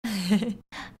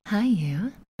Hi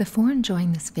you. Before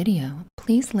enjoying this video,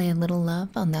 please lay a little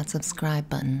love on that subscribe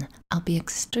button. I'll be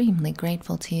extremely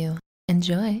grateful to you.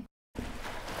 Enjoy.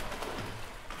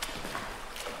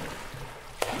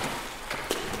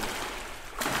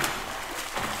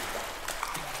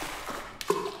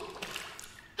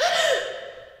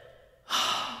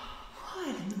 What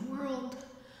in the world?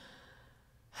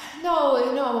 No,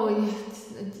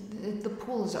 the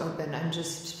pool is open. I'm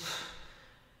just...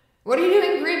 What are you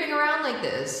doing creeping around like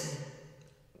this?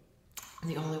 I'm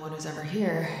the only one who's ever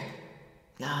here.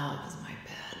 No, it was my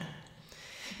bad.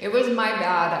 It was my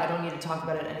bad. I don't need to talk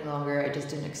about it any longer. I just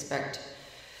didn't expect...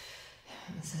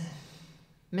 It was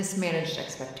a mismanaged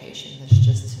expectation. This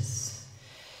just is...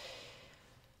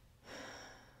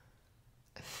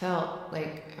 I felt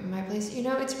like my place... You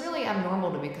know, it's really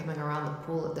abnormal to be coming around the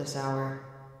pool at this hour.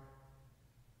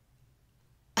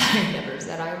 I never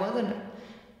said I wasn't...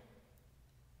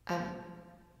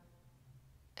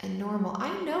 and normal.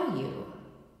 I know you.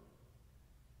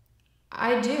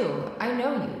 I do. I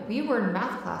know you. We were in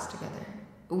math class together.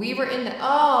 We were in the...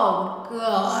 Oh,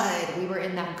 God. We were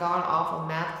in that god-awful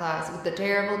math class with the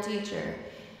terrible teacher.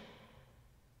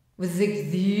 With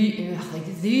the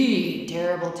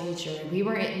terrible teacher.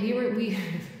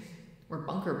 We're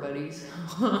bunker buddies.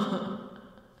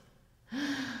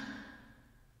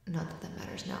 Not that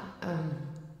matters now.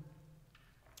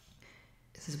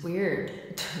 This is weird,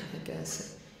 I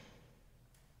guess.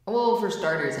 Well, for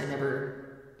starters, I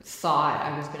never thought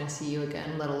I was going to see you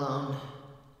again, let alone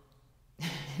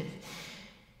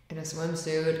in a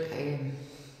swimsuit.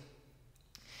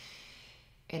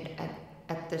 And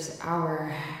at this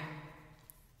hour...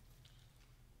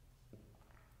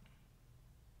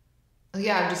 Oh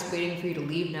yeah, I'm just waiting for you to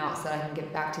leave now so that I can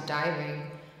get back to diving.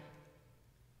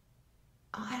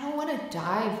 I don't want to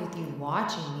dive with you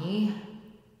watching me.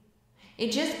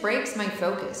 It just breaks my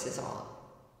focus is all.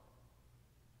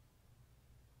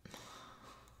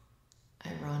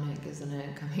 Ironic, isn't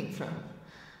it, coming from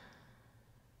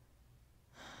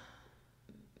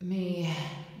me?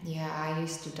 Yeah, I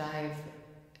used to dive.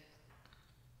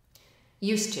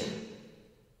 Used to,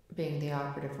 being the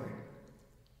operative word.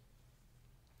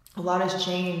 A lot has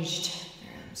changed.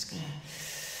 Here, I'm just gonna...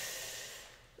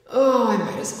 Oh, I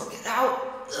might as well get out.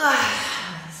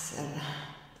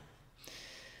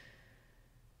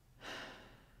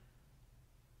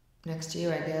 Next to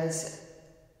you, I guess.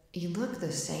 You look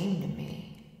the same to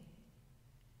me.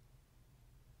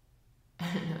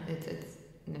 It's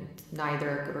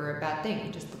neither a good or a bad thing.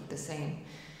 You just look the same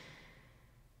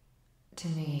to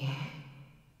me.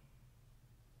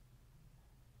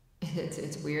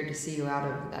 It's weird to see you out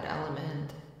of that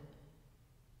element.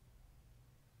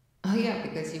 Oh yeah,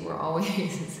 because you were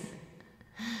always...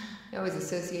 I always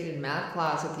associated math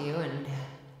class with you, and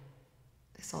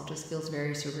this all just feels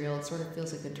very surreal. It sort of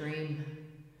feels like a dream.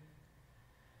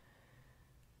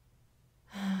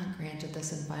 Granted,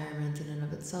 this environment in and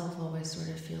of itself always sort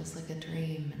of feels like a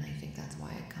dream, and I think that's why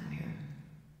I come here.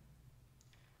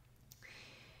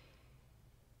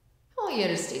 Well, yeah,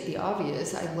 to state the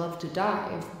obvious, I love to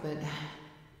dive, but...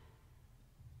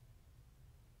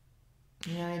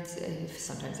 You know,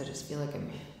 sometimes I just feel like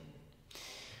I'm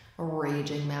a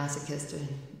raging masochist to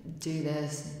do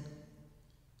this.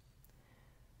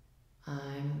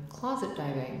 I'm closet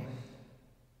diving.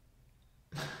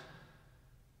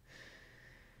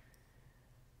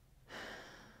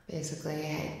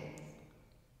 Basically,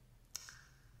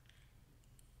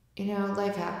 you know,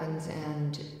 life happens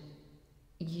and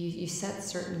you set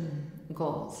certain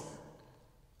goals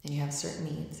and you have certain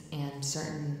needs, and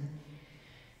certain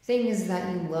things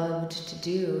that you loved to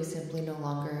do simply no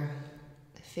longer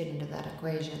fit into that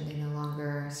equation. They no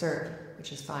longer serve,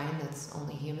 which is fine. That's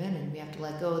only human, and we have to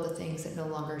let go of the things that no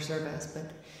longer serve us.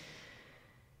 But,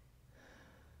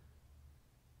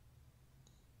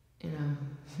 you know,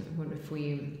 if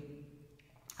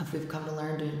we've come to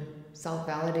learn to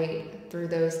self-validate through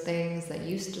those things that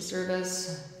used to serve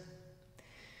us,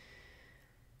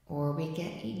 or we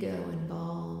get ego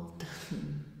involved,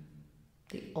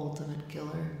 the ultimate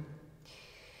killer.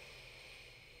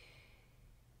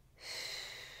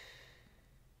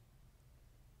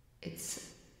 It's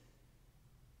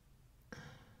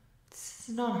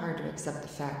not hard to accept the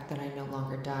fact that I no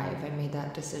longer dive. I made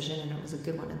that decision, and it was a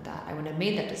good one at that. I wouldn't have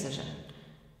made that decision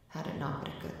had it not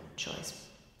been a good choice.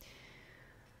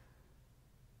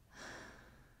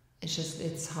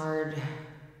 It's hard.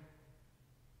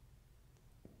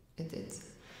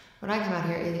 When I come out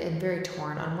here, I'm very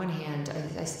torn. On one hand,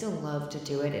 I still love to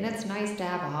do it, and it's nice to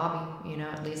have a hobby. You know,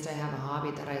 at least I have a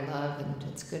hobby that I love, and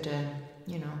it's good to,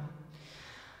 you know,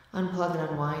 unplug and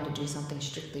unwind and do something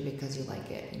strictly because you like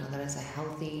it. You know, that is a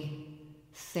healthy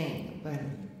thing. But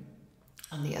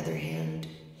on the other hand,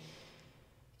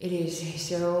 it is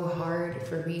so hard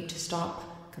for me to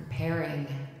stop comparing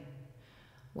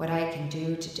what I can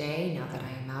do today, now that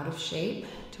I am out of shape,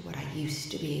 to what I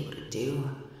used to be able to do.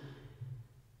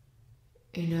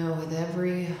 You know, with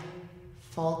every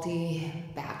faulty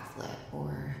backflip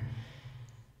or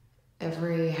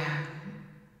every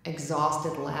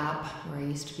exhausted lap where I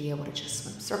used to be able to just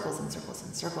swim circles and circles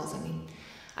and circles. I mean,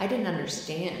 I didn't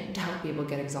understand how people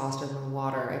get exhausted in the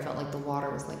water. I felt like the water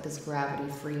was like this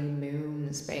gravity-free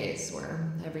moon space where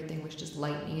everything was just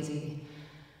light and easy.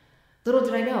 Little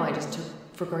did I know, I just took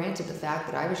for granted the fact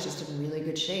that I was just in really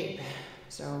good shape.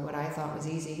 So what I thought was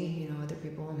easy, you know, other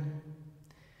people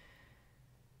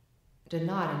did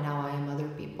not, and now I am other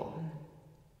people.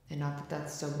 And not that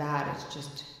that's so bad, it's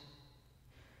just,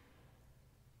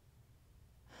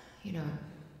 you know,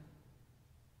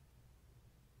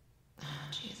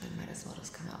 geez, I might as well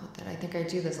just come out with it. I think I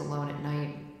do this alone at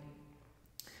night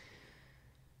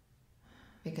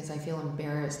because I feel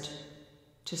embarrassed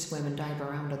to swim and dive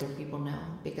around other people now.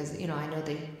 Because, you know, I know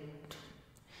they,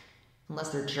 unless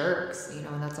they're jerks, you know,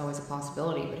 and that's always a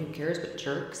possibility, but who cares what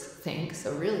jerks think?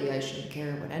 So really, I shouldn't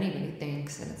care what anybody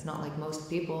thinks, and it's not like most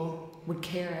people would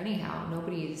care anyhow.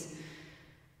 Nobody's,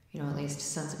 you know, at least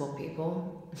sensible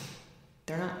people,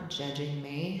 they're not judging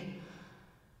me.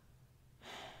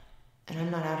 And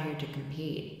I'm not out here to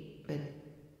compete, but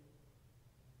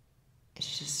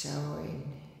it's just so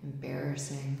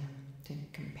embarrassing to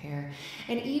compare.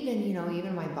 And even, you know,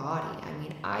 even my body, I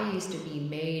mean, I used to be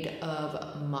made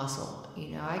of muscle. You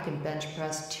know, I can bench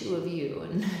press 2 of you,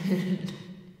 and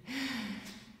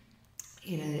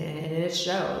you know, and it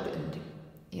showed. And,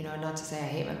 you know, not to say I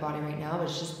hate my body right now, but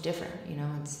it's just different. You know,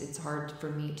 it's hard for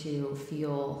me to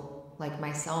feel like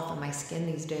myself in my skin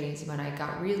these days when I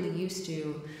got really used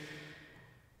to,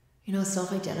 you know,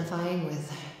 self-identifying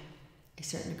with a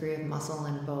certain degree of muscle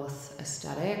in both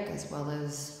aesthetic as well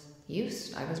as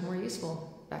use. I was more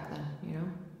useful back then, you know.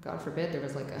 God forbid there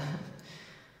was like a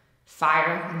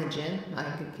fire in the gym. I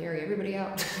could carry everybody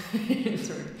out.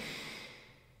 Sort of,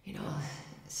 you know,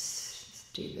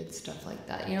 stupid stuff like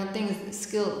that. You know,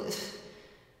 things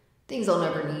I'll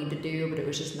never need to do, but it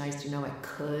was just nice to know I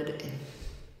could. And,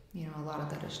 you know, a lot of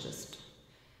that is just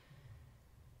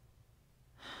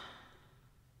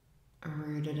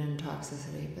rooted in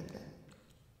toxicity, but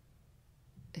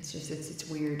it's just, it's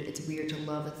weird. It's weird to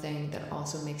love a thing that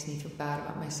also makes me feel bad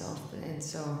about myself. And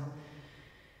so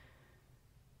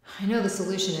I know the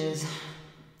solution is,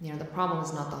 you know, the problem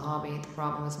is not the hobby. The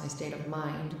problem is my state of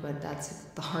mind, but that's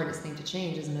the hardest thing to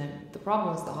change, isn't it? If the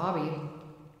problem was the hobby,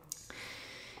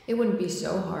 it wouldn't be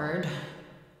so hard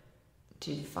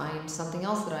to find something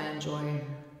else that I enjoy.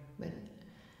 But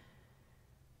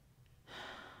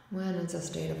when it's a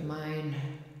state of mind,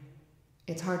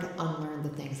 it's hard to unlearn the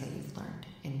things that you've learned.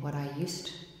 And what I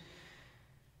used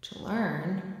to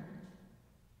learn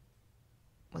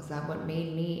was that what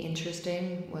made me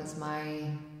interesting was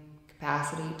my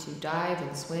capacity to dive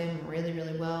and swim really,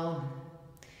 really well.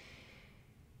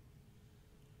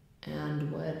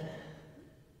 And what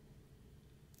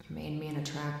made me an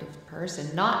attractive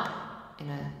person, not in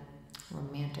a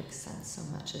romantic sense so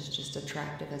much as just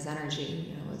attractive as energy,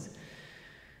 you know, was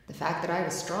the fact that I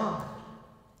was strong.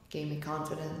 Gave me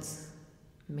confidence,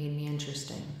 made me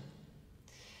interesting.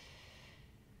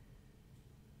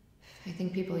 I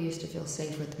think people used to feel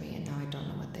safe with me, and now I don't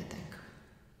know what they think.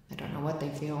 I don't know what they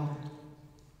feel.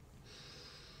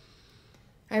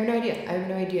 I have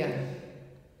no idea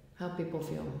how people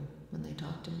feel when they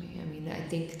talk to me. I mean, I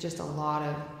think just a lot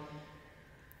of,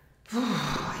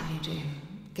 I need to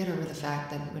get over the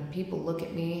fact that when people look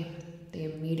at me, they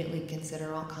immediately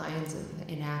consider all kinds of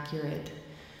inaccurate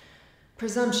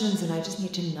presumptions, and I just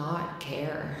need to not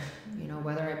care, you know,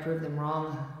 whether I prove them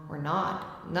wrong or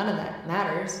not. None of that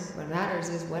matters. What matters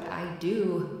is what I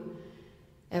do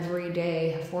every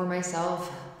day for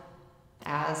myself,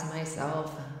 as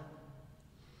myself.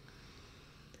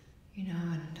 You know,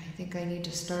 and I think I need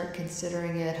to start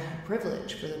considering it a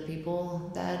privilege for the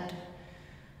people that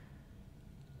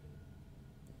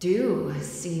do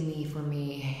see me for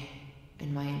me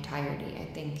in my entirety. I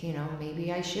think, you know,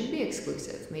 maybe I should be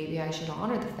exclusive. Maybe I should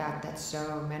honor the fact that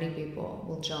so many people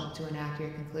will jump to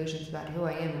inaccurate conclusions about who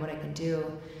I am and what I can do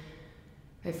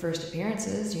by first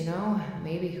appearances, you know.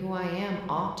 Maybe who I am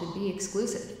ought to be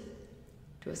exclusive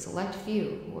to a select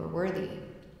few who are worthy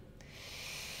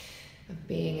of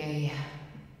being a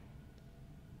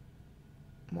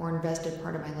more invested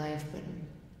part of my life. But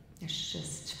it's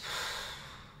just,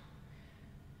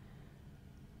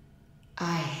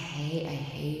 I hate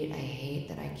hate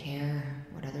that I care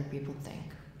what other people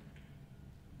think.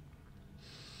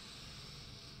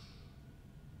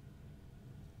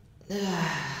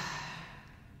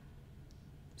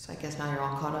 So I guess now you're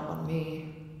all caught up on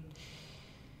me.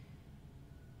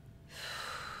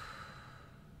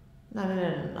 No,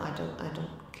 I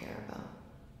don't care about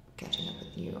catching up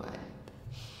with you.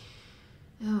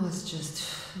 It was just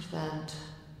a vent.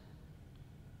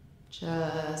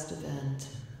 Just a vent.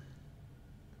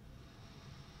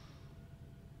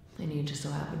 And you just so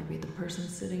happen to be the person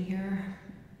sitting here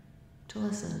to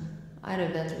listen. I'd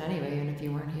have vented anyway, even if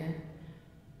you weren't here.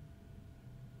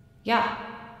 Yeah,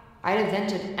 I'd have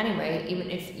vented anyway, even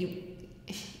if you,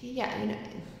 yeah, you know.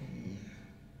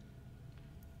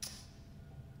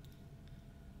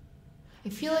 I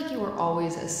feel like you were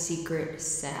always a secret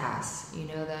sass, you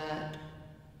know that?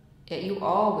 Yeah, you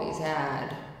always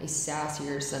had a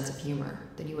sassier sense of humor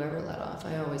than you ever let off.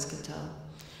 I always could tell.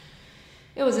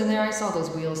 It was in there, I saw those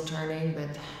wheels turning, but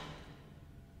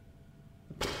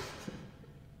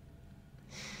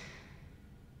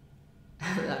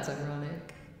that's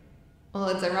ironic. Well,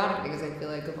 it's ironic because I feel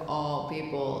like of all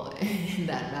people in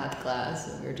that math class,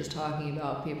 and we were just talking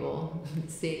about people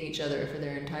seeing each other for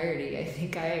their entirety, I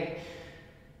think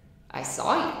I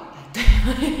saw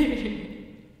you.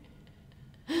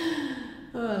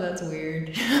 Oh, that's weird.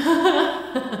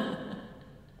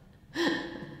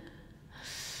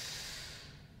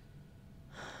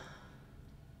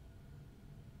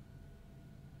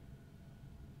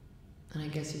 And I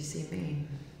guess you see me.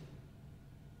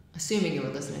 Assuming you were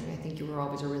listening, I think you were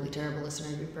always a really terrible listener,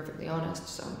 to be perfectly honest,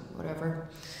 so whatever.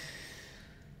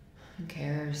 Who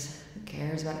cares? Who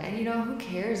cares about any, who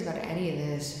cares about any of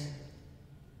this?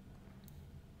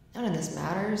 None of this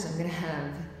matters. I'm gonna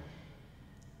have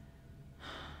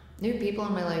new people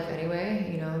in my life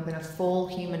anyway. I've been a full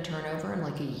human turnover in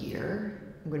like a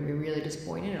year. I'm gonna be really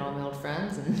disappointed in all my old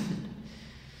friends and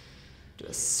do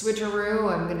a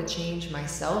switcheroo. I'm gonna change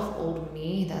myself, old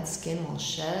me. That skin will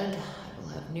shed. I will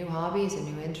have new hobbies and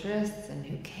new interests, and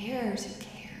who cares? Who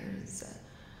cares?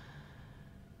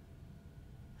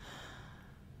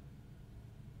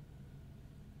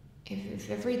 If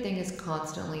everything is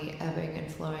constantly ebbing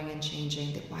and flowing and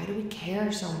changing, then why do we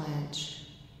care so much?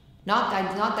 Not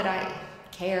that I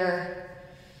care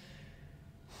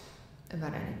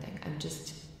about anything. I'm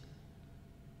just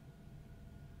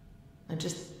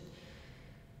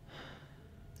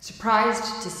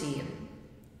surprised to see you.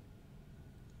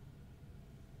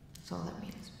 That's all that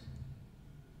means.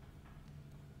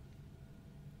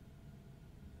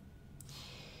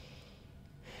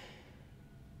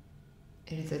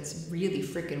 It's really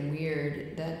freaking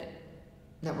weird that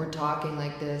we're talking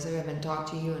like this. I haven't talked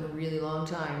to you in a really long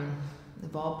time.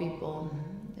 Of all people,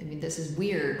 I mean, this is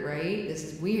weird, right? This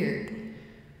is weird.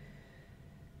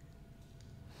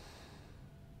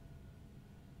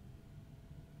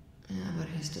 Yeah, but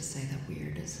who's to say that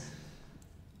weird is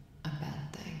a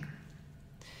bad thing?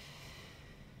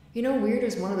 Weird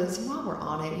is one of those, while we're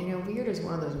on it, weird is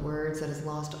one of those words that has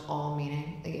lost all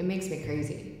meaning. Like, it makes me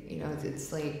crazy.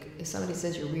 It's like, if somebody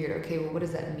says you're weird, okay, well, what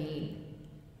does that mean?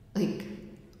 Like,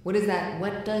 what does that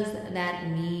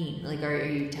mean? Like, are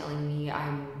you telling me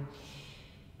I'm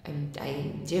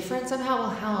different somehow? Well,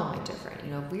 how am I different?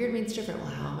 If weird means different, well,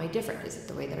 how am I different? Is it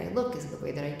the way that I look? Is it the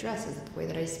way that I dress? Is it the way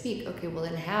that I speak? Okay, well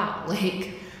then how?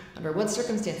 Like, under what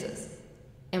circumstances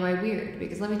am I weird?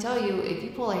 Because let me tell you, if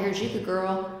you pull a Hirajika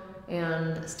girl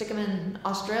and stick them in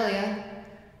Australia,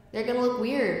 they're gonna look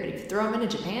weird. But if you throw them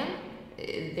into Japan,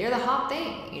 they're the hot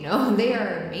thing, They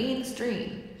are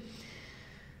mainstream.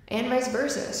 And vice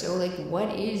versa. So, like,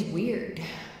 what is weird?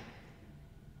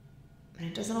 And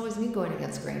it doesn't always mean going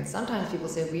against grain. Sometimes people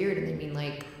say weird and they mean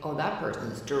like, oh, that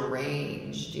person's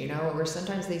deranged, Or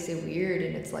sometimes they say weird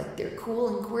and it's like they're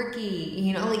cool and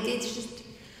quirky, Like, it's just,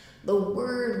 the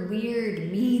word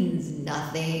weird means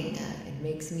nothing. It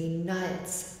makes me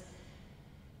nuts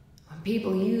when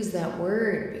people use that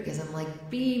word, because I'm like,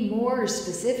 be more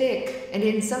specific. And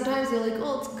then sometimes they're like,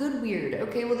 oh, it's good weird.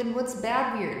 Okay, well then what's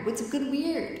bad weird? What's good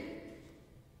weird?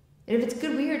 And if it's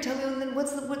good weird, tell me, well, then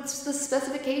what's the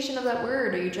specification of that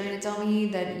word? Are you trying to tell me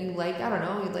that you like, I don't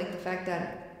know, you like the fact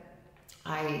that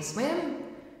I swim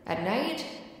at night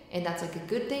and that's like a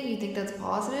good thing? You think that's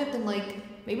positive? Then like,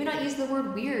 maybe not use the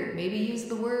word weird. Maybe use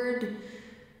the word,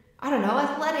 I don't know,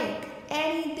 athletic.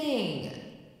 Anything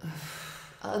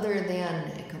other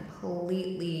than a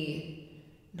completely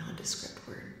nondescript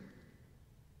word.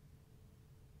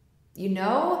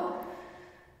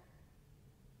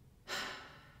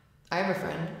 I have a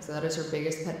friend, so that is her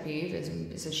biggest pet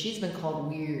peeve, so she's been called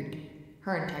weird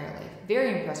her entire life.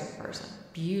 Very impressive person,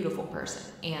 beautiful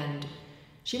person, and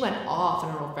she went off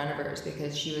on an old friend of hers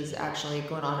because she was actually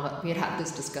going on about, we had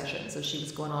this discussion, so she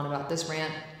was going on about this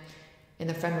rant, and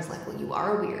the friend was like, well, you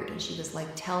are weird, and she was like,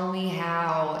 tell me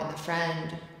how, and the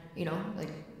friend, you know,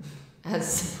 like,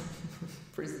 as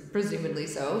presumably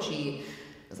so, she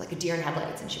was like a deer in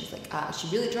headlights, and she was like, she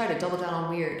really tried to double down on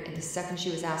weird, and the second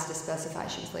she was asked to specify,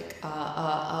 she was like,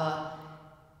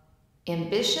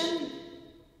 ambition?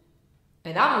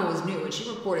 And that one was new, and she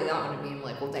reported that one to me. I'm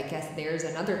like, well, I guess there's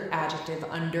another adjective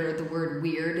under the word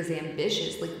weird is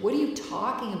ambitious. Like, what are you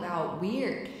talking about,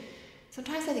 weird?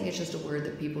 Sometimes I think it's just a word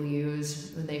that people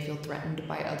use when they feel threatened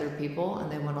by other people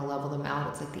and they want to level them out.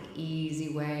 It's like the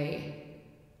easy way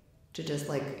to just,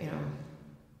 like, you know,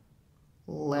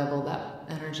 level that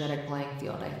energetic playing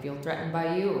field. I feel threatened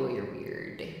by you. Oh, you're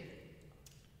weird. It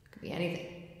could be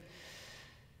anything.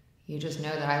 You just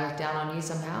know that I look down on you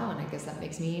somehow, and I guess that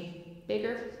makes me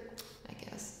bigger, I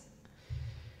guess.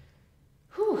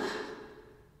 Whew.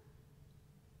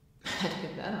 I had to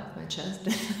get that off my chest.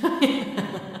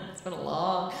 It's been a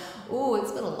long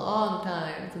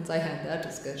time since I had that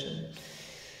discussion.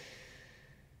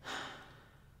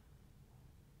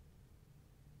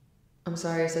 I'm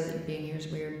sorry I said that being here is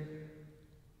weird.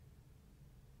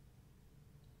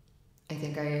 I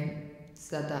think I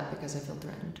said that because I feel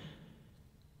threatened.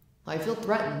 I feel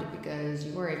threatened because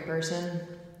you are a person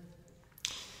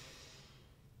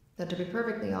that, to be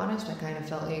perfectly honest, I kind of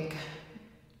felt like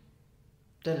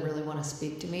didn't really want to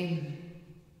speak to me.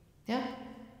 Yeah.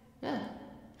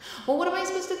 Well, what am I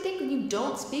supposed to think when you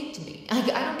don't speak to me? I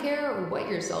don't care what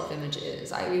your self-image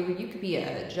is. You could be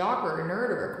a jock or a nerd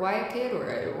or a quiet kid or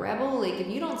a rebel. Like, if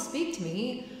you don't speak to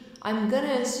me, I'm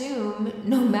gonna assume,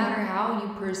 no matter how you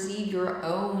perceive your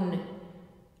own,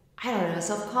 I don't know,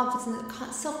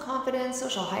 self-confidence,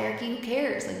 social hierarchy, who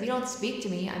cares? Like, if you don't speak to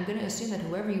me, I'm gonna assume that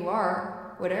whoever you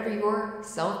are, whatever your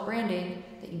self-branding,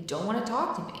 that you don't want to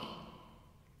talk to me.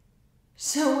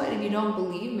 So what if you don't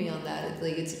believe me on that? It's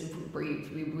like,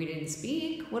 we didn't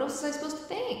speak. What else was I supposed to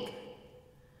think?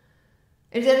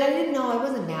 And then I didn't know. I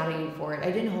wasn't mad at you for it.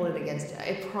 I didn't hold it against you.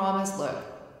 I promise. Look,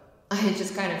 I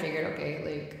just kind of figured, okay,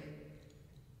 like,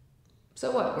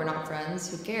 so what? We're not friends.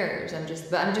 Who cares? I'm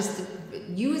just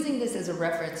using this as a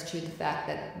reference to the fact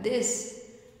that this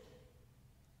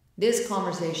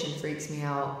conversation freaks me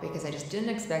out because I just didn't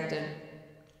expect it.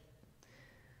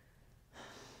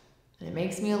 And it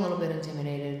makes me a little bit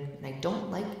intimidated, and I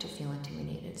don't like to feel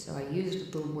intimidated, so I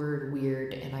used the word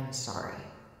weird, and I'm sorry.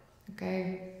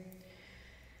 Okay?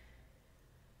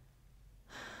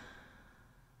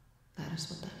 That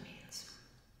is what that means.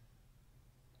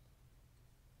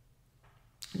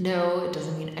 No, it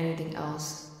doesn't mean anything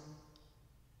else.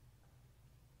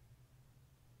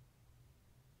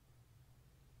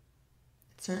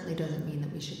 It certainly doesn't mean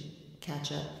that we should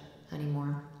catch up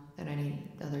anymore at any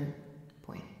other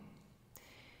point.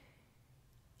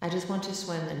 I just want to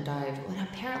swim and dive. Well,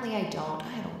 apparently I don't.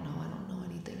 I don't know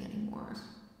anything anymore.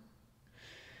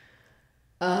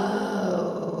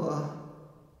 Oh.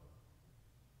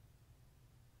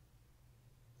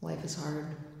 Life is hard.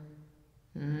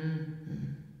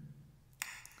 Mm-hmm.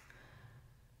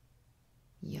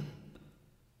 Yep.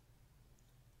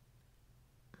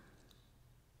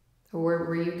 Or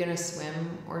were you gonna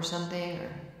swim or something?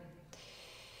 Or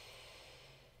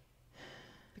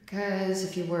because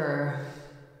if you were,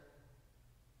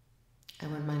 I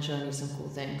wouldn't mind showing you some cool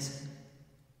things.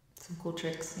 Some cool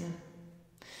tricks, yeah.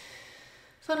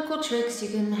 Fun, cool tricks you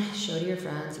can show to your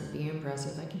friends and be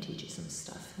impressive. I can teach you some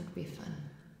stuff. It would be fun.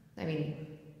 I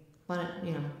mean, want to,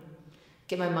 you know,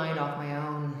 get my mind off my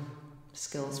own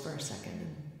skills for a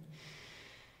second.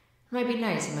 It might be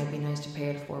nice. It might be nice to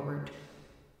pay it forward.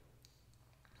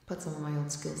 Put some of my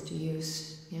old skills to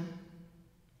use, yeah?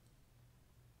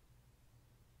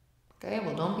 Okay,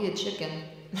 well, don't be a chicken.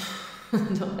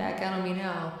 Don't back out on me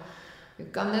now.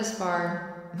 We've come this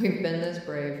far. We've been this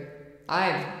brave.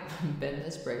 I've been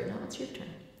this brave. Now it's your turn.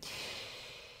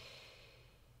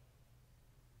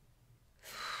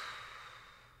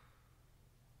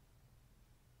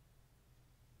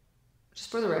 Just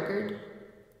for the record,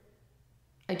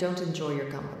 I don't enjoy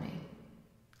your company.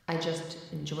 I just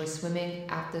enjoy swimming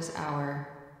at this hour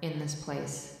in this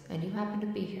place, and you happen to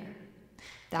be here.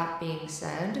 That being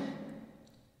said,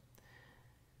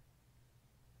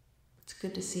 it's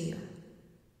good to see you.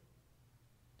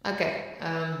 Okay,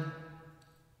 oh,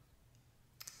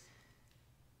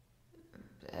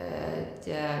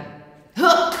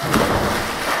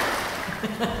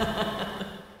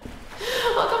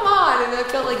 come on, and I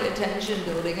felt like a tension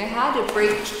building. I had to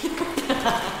break.